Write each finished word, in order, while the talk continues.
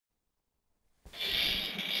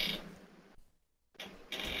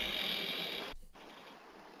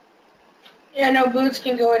Yeah, no, Boots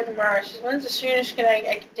can go in tomorrow. She says, when's the soonest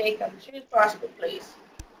I can take them? As soon as possible, please.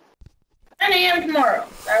 9 a.m. tomorrow.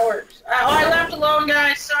 That works. I left alone,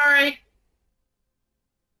 guys. Sorry.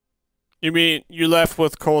 You mean you left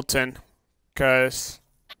with Colton? Cause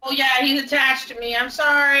Oh, yeah, he's attached to me. I'm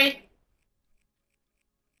sorry.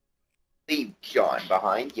 Leave John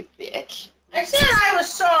behind, you bitch. I said I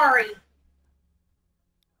was sorry.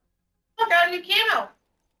 Look, I got a new camo.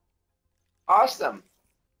 Awesome.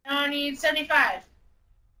 Now I need 75. Back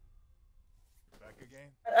again?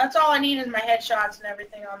 That's all I need is my headshots and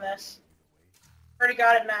everything on this. Already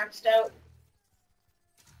got it maxed out.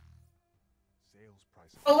 Sales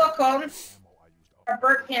price. Oh, look, Colton. Our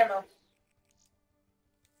Burt camo.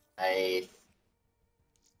 Nice.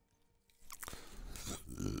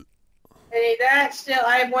 I need that. Still,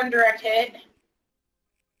 I have 1 direct hit.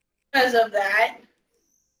 Because of that.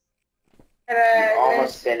 And, You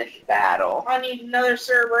almost finished battle. I need another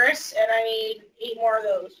Cerberus, and I need 8 more of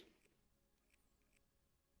those.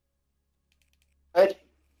 Good.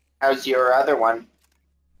 How's your other one?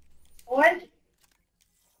 What?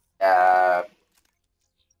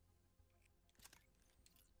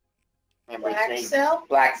 Black Cell?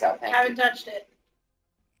 Black Cell, thank Haven't you. touched it.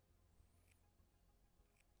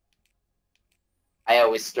 I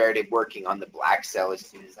always started working on the Black Cell as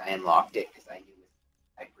soon as I unlocked it because I knew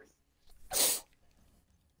it was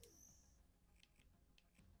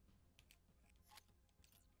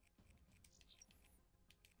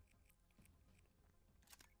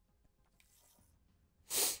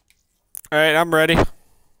alright, I'm ready.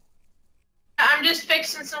 I'm just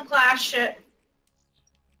fixing some class shit.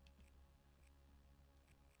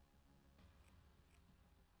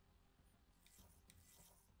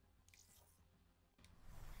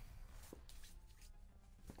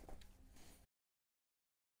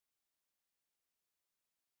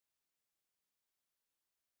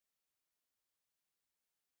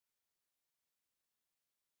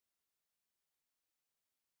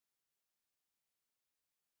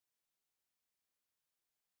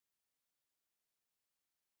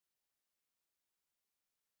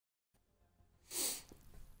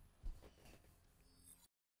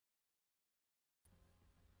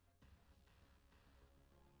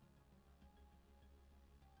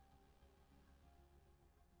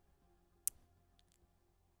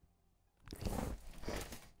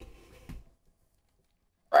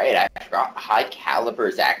 right. I forgot high caliber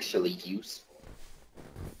is actually useful.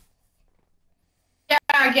 Yeah,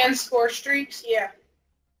 against score streaks, yeah.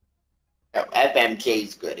 No, FMJ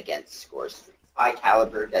is good against score streaks. High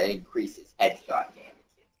caliber that increases headshot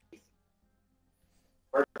damage.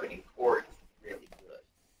 Targeting core is really good.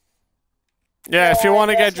 Yeah, if you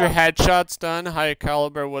want to guess get your not. headshots done, high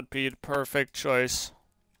caliber would be the perfect choice.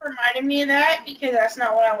 Reminded me of that because that's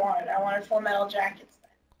not what I wanted. I wanted full metal jackets.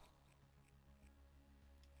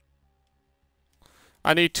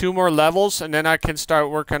 I need 2 more levels, and then I can start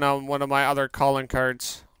working on one of my other calling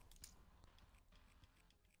cards.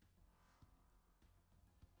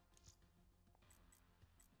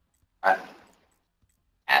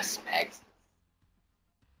 S-Mags.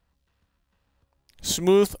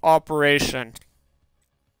 Smooth operation.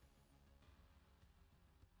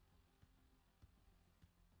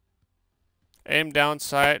 Aim down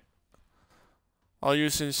sight. I'll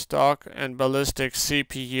use in stock and ballistic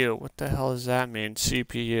CPU. What the hell does that mean,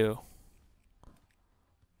 CPU?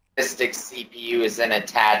 Ballistic CPU is an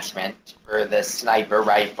attachment for the sniper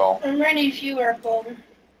rifle. I'm ready if you are, Golden.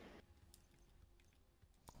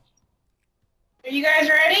 Are you guys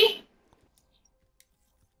ready?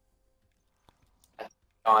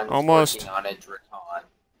 John's Almost. working on a Draton.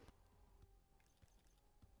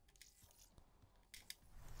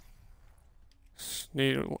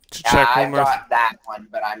 Need to check I one more. got that one,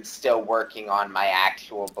 but I'm still working on my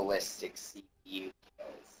actual ballistic CPU.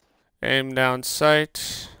 Aim down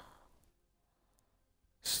sight.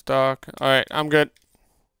 Stock. Alright, I'm good.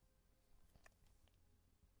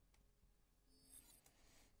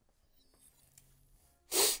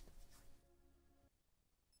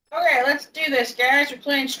 Okay, let's do this, guys. We're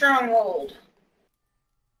playing Stronghold.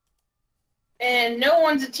 And no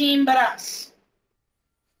one's a team but us.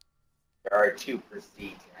 There are 2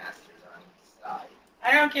 prestige masters on each side.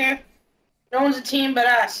 I don't care. No one's a team but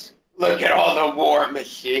us. Look at all the war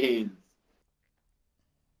machines.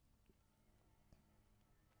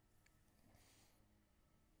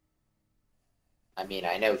 I mean,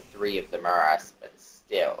 I know 3 of them are us, but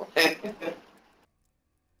still.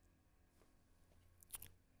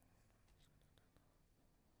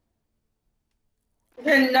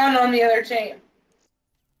 And none on the other team.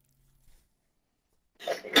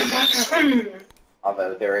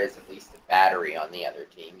 Although there is at least a battery on the other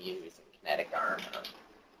team using kinetic armor.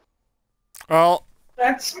 Well,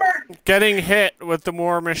 That's smart. getting hit with the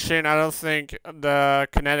war machine, I don't think the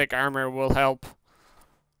kinetic armor will help.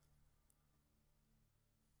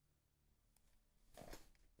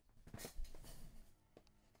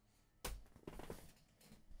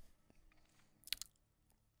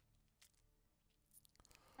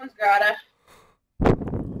 One's gotta.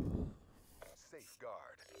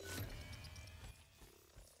 Safeguard.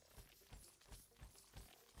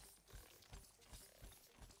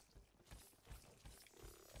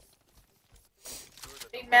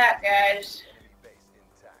 Big map, guys. Enemy base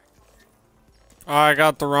intact. Oh, I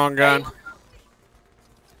got the wrong gun.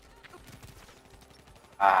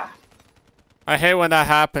 Ah, I hate when that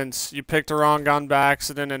happens. You pick the wrong gun by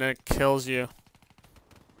accident and it kills you.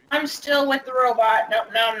 I'm still with the robot. Nope,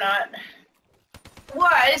 no, I'm not.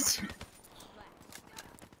 Was.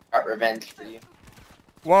 got revenge for you.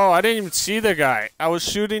 Whoa, I didn't even see the guy. I was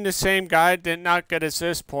shooting the same guy, did not get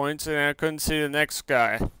assist points, and I couldn't see the next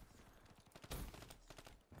guy.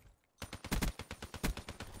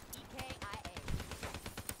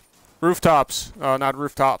 Rooftops. Oh, not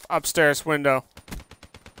rooftop. Upstairs window.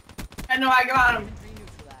 I know I got him.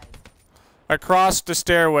 Across the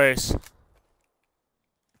stairways.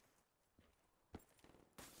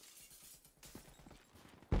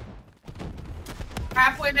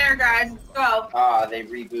 Halfway there, guys. Let's go. Ah, they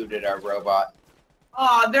rebooted our robot.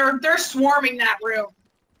 Oh, they're swarming that room.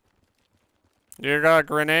 You got a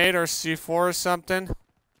grenade or C4 or something?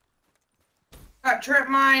 Got trip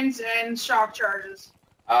mines and shock charges.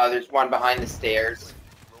 There's one behind the stairs.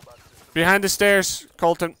 Behind the stairs,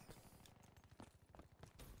 Colton.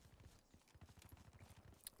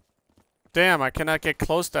 Damn, I cannot get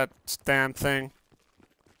close to that damn thing.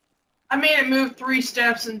 I made it move 3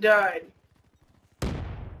 steps and died.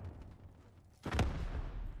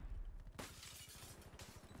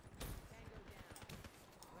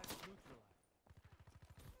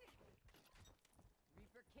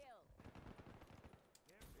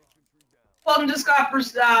 Colton just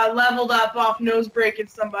got leveled up off nose breaking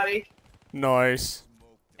somebody. Nice.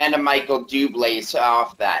 And a Michael Dublaze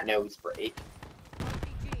off that nose break.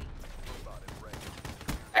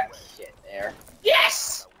 That shit there.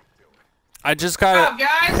 Yes! I just Good got job, a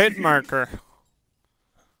guys. hit marker.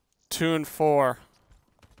 2 and 4.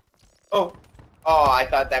 Oh. Oh, I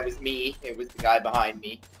thought that was me. It was the guy behind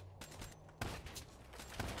me.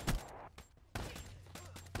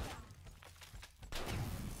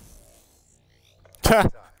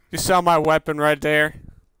 You saw my weapon right there.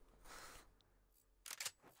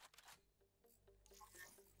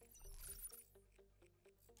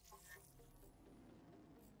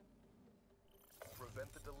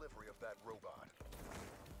 Prevent the delivery of that robot.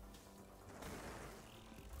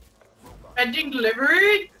 Pending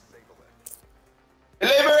delivery? Disable it.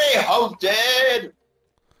 Delivery halted!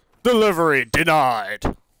 Delivery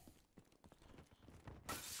denied.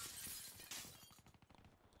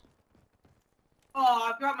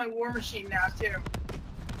 Oh, I've got my war machine now, too.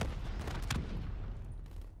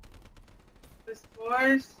 This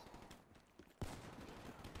boys.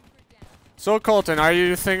 So Colton, are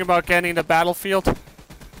you thinking about getting the battlefield?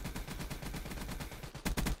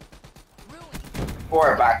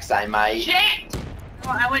 $4, I might. Shit!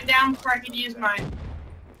 Oh, I went down before I could use mine.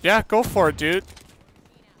 Yeah, go for it, dude.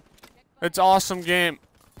 It's an awesome game.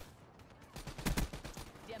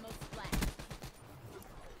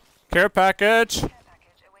 Care package.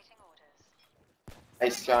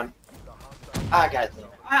 Nice, John. Ah, God.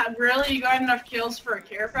 Really? You got enough kills for a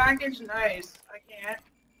care package? Nice. I can't.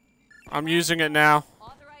 I'm using it now.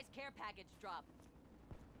 Authorized care package drop.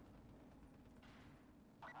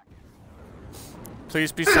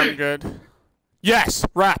 Please be something good. Yes,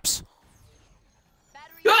 wraps.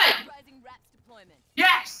 Battery Good! authorizing RAPS deployment.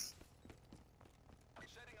 Yes!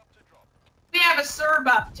 Setting up to drop. We have a serb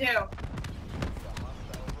up, too. The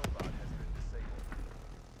hostile robot has been disabled.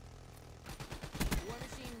 War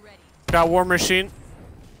machine ready. Got war machine.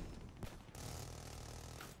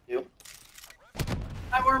 You.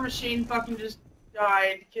 My war machine fucking just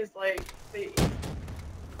died, because, like, they...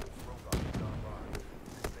 Robot is online.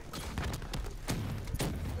 Disable.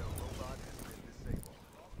 The robot has been disabled.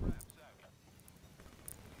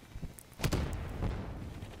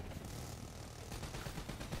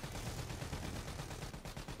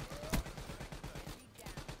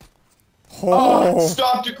 Oh, Oh,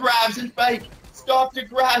 stop to grab Spike! Stop to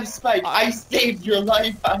grab Spike! I saved your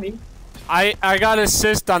life, honey! I got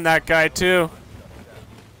assist on that guy too.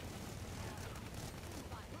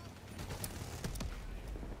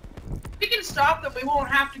 We can stop them, we won't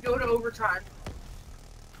have to go to overtime.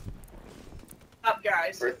 Up,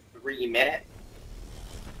 guys. For 3 minutes.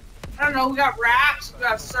 I don't know, we got Raps, we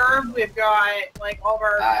got Serb, we've got, like, all of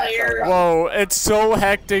our players. Whoa, it's so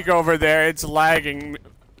hectic over there, it's lagging.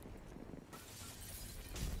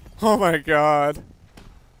 Oh my god.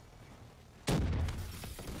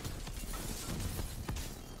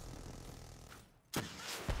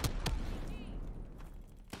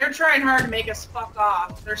 They're trying hard to make us fuck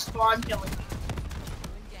off. They're spawn killing.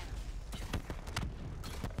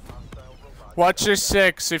 Watch your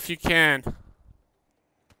 6 if you can.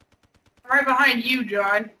 I'm right behind you,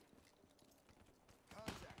 John.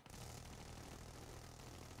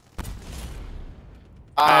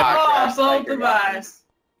 Oh, both of us.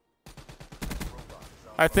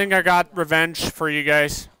 I think I got revenge for you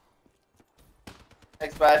guys.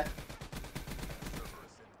 Thanks, bud.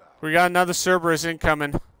 We got another Cerberus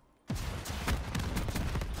incoming.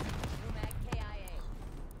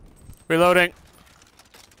 Reloading.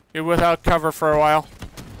 You're without cover for a while.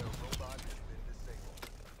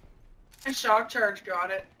 A shock charge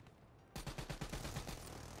got it.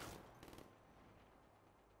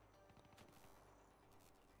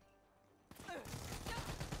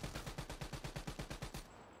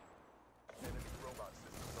 Enemy robot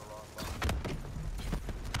systems are online.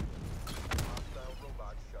 Hostile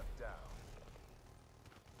robot shut down.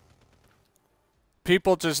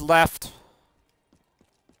 People just left.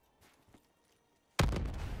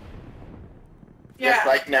 Yeah. Just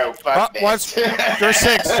like, no, fuck this. What's... You're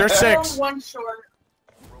 6, you're 6. One short.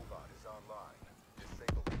 Robot is online.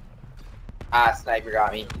 Disabled. Ah, sniper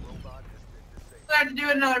got me. Robot has been disabled. We have to do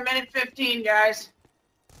it another minute 15, guys.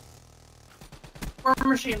 War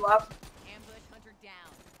machine left. Ambush hunter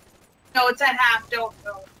down. No, it's at half. Don't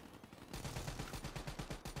go.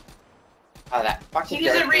 Oh, that fucking He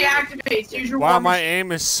doesn't dirt. reactivate. Use your Wow, war my machine.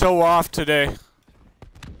 aim is so off today. The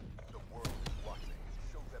world is watching.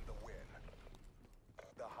 Show them the win.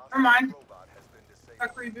 The Never mind. hostile robot has been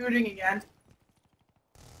Stuck disabled. rebooting again.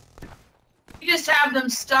 We just have them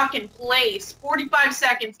stuck in place. 45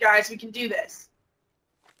 seconds, guys. We can do this.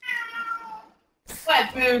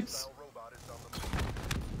 Wet boots. Hostile robot is on the move.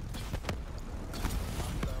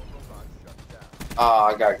 Hostile robot shut down.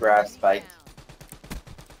 Oh, I got grab spiked.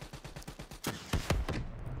 We're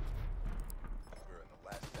in the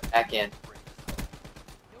last second. Back in. Bring this home.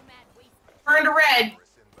 Nomad waste. Turn to red. Cerberus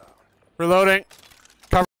inbound. Reloading.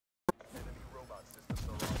 Enemy robot systems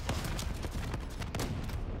are online.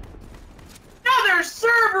 Another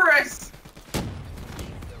Cerberus. Their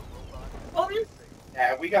robot is Oh, you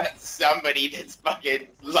Yeah, we got somebody that's fucking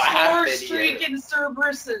four laughing here. streaking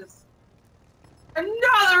Cerberuses.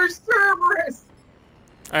 Another Cerberus.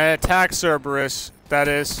 I attack Cerberus, that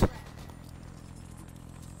is.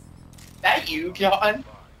 That you, John? Is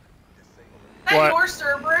that What? your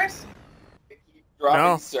Cerberus? Keep dropping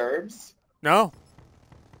No. Serbs? No.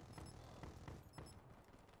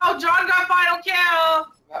 Oh, John got final kill.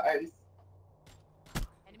 Nice.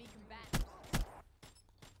 Enemy combatant.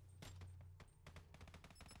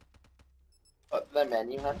 What's the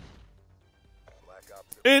menu, huh? Black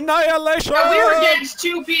Ops. Annihilation! No, we were against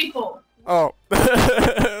two people. Oh. We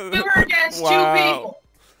were against two people. At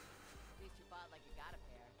least you fought like you got a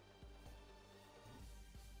pair.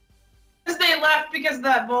 Because they left because of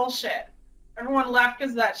that bullshit. Everyone left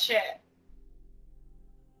because of that shit.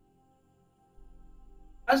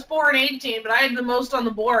 I was 4 and 18, but I had the most on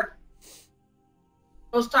the board.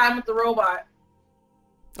 Most time with the robot.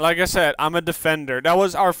 Like I said, I'm a defender. That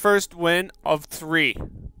was our first win of 3.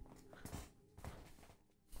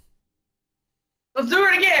 Let's do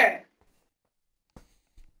it again.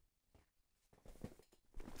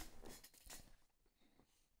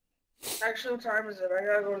 Actually, what time is it? I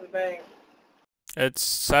gotta go to the bank. It's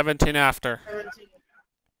 17 after. 17.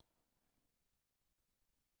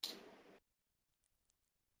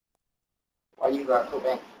 Why you got to go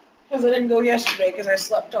back? Because I didn't go yesterday because I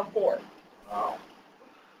slept till 4. Oh.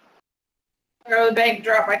 I go to the bank,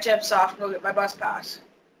 drop my tips off, and go get my bus pass.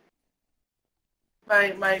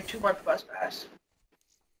 My 2-month bus pass.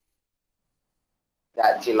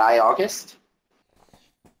 That July, August?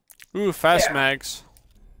 Ooh, fast Yeah. mags.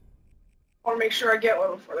 I want to make sure I get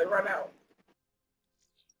one before they run out.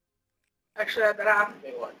 Actually, I had that happen to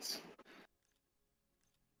me once.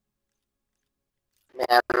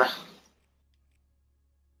 Man.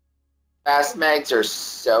 Fast mags are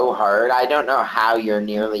so hard. I don't know how you're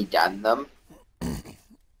nearly done them.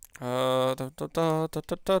 I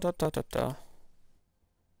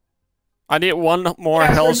need one more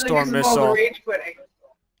Yeah, Hellstorm especially because of all missile. the rage quitting.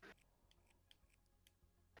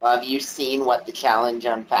 Well, have you seen what the challenge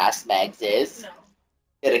on fast mags is? No.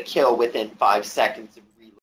 Get a kill within 5 seconds of